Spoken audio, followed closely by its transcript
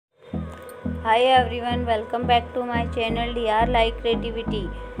Hi everyone, welcome back to my channel D R like creativity.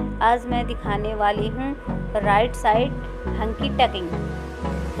 आज मैं दिखाने वाली हूँ राइट साइड हंकी टकिंग।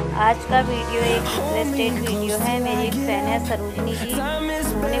 आज का वीडियो एक रिक्वेस्टेड वीडियो है। मेरी एक फैन है सरोजनी जी,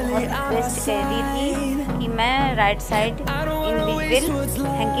 उन्होंने बहुत रिक्वेस्ट करी थी कि मैं right side individual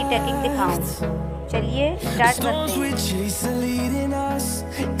hunky talking दिखाऊं। चलिए स्टार्ट करते हैं।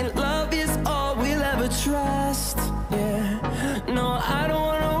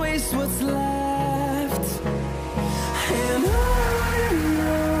 What's left, and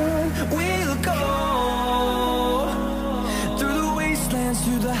on we'll go, through the wastelands,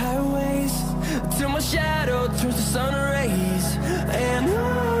 through the highways, till my shadow turns to sun rays, and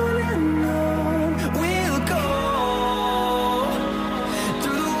on we'll go,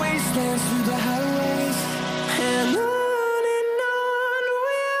 through the wastelands, through the highways, and on.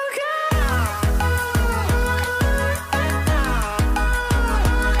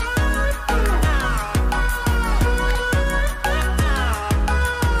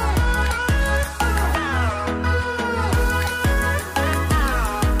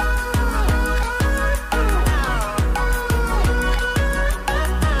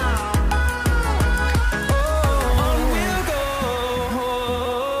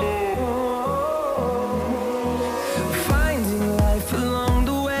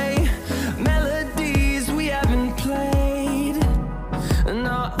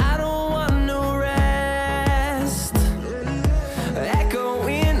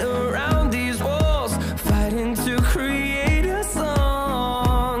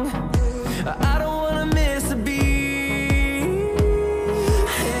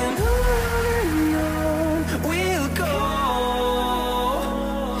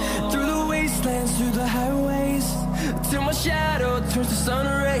 Through the highways, till my shadow turns to sun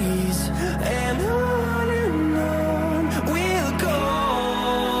rays, and on we'll go,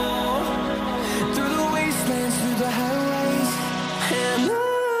 through the wastelands, through the highways, and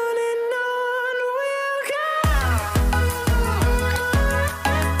on we'll go.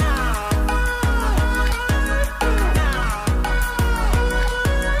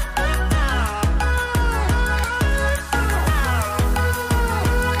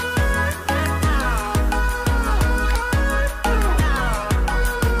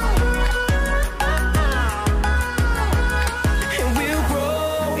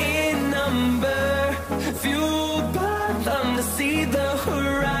 See the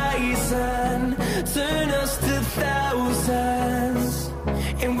horizon turn us to thousands,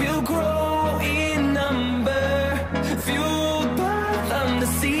 and we'll grow in number, fueled by them to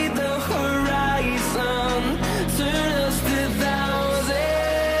see the horizon turn us to thousands,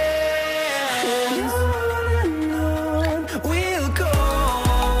 and on we'll go,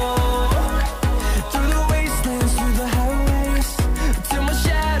 through the wastelands, through the highways, till my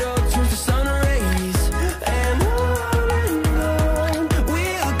shadow turns to sun rays, and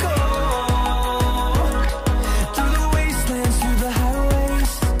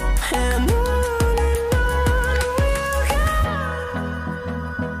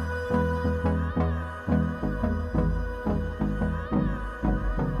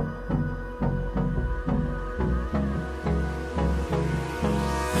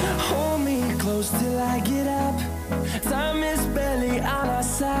close till I get up. Time is barely on our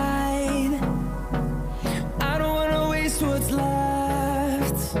side. I don't wanna waste what's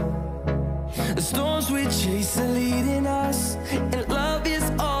left. The storms we chase are leading us, and love is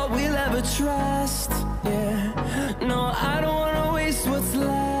all we'll ever trust. Yeah, no, I don't wanna waste what's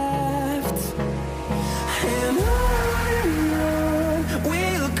left. And on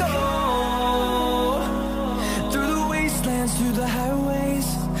we'll go, through the wastelands, through the highways,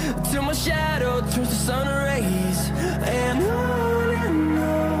 till my shadow turns to sun rays, and on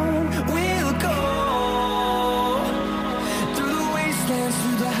we'll go, through the wastelands,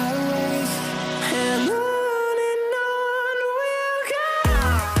 through the highways, and on we'll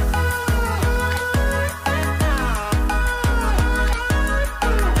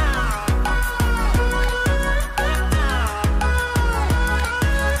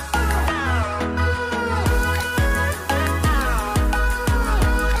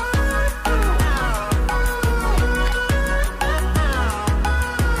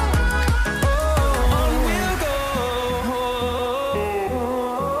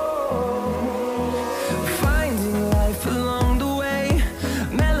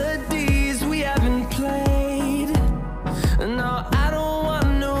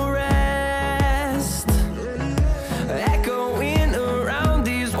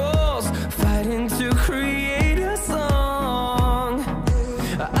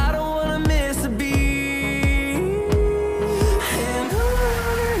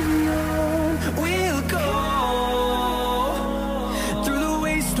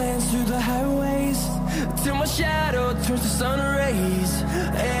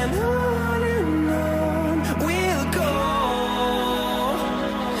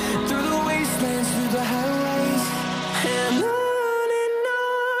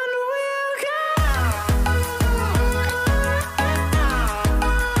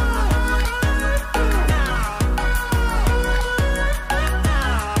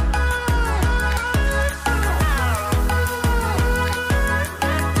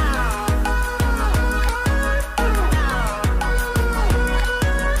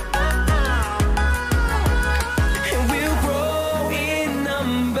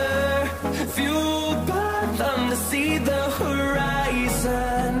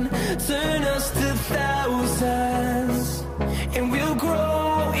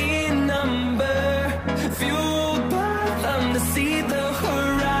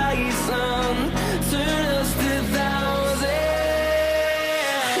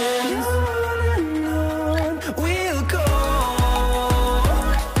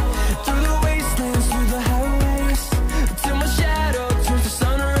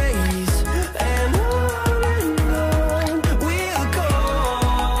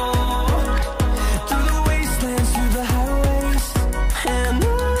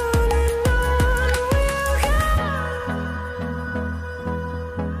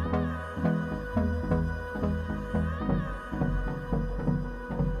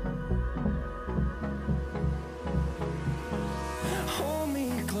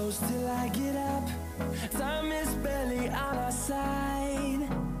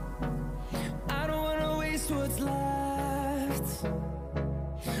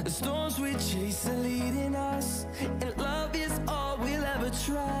The storms we chase are leading us, and love is all we'll ever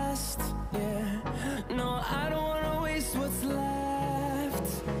trust. Yeah, no, I don't wanna waste what's left.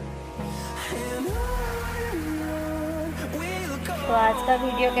 And on we'll go. तो आज का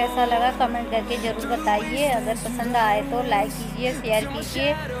video कैसा लगा comment करके ज़रूर बताइए। अगर पसंद आए तो लाइक कीजिए, शेयर कीजिए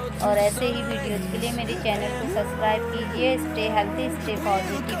और ऐसे ही वीडियोज़ के लिए मेरे चैनल को सब्सक्राइब कीजिए। Stay healthy, stay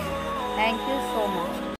positive. Thank you so much.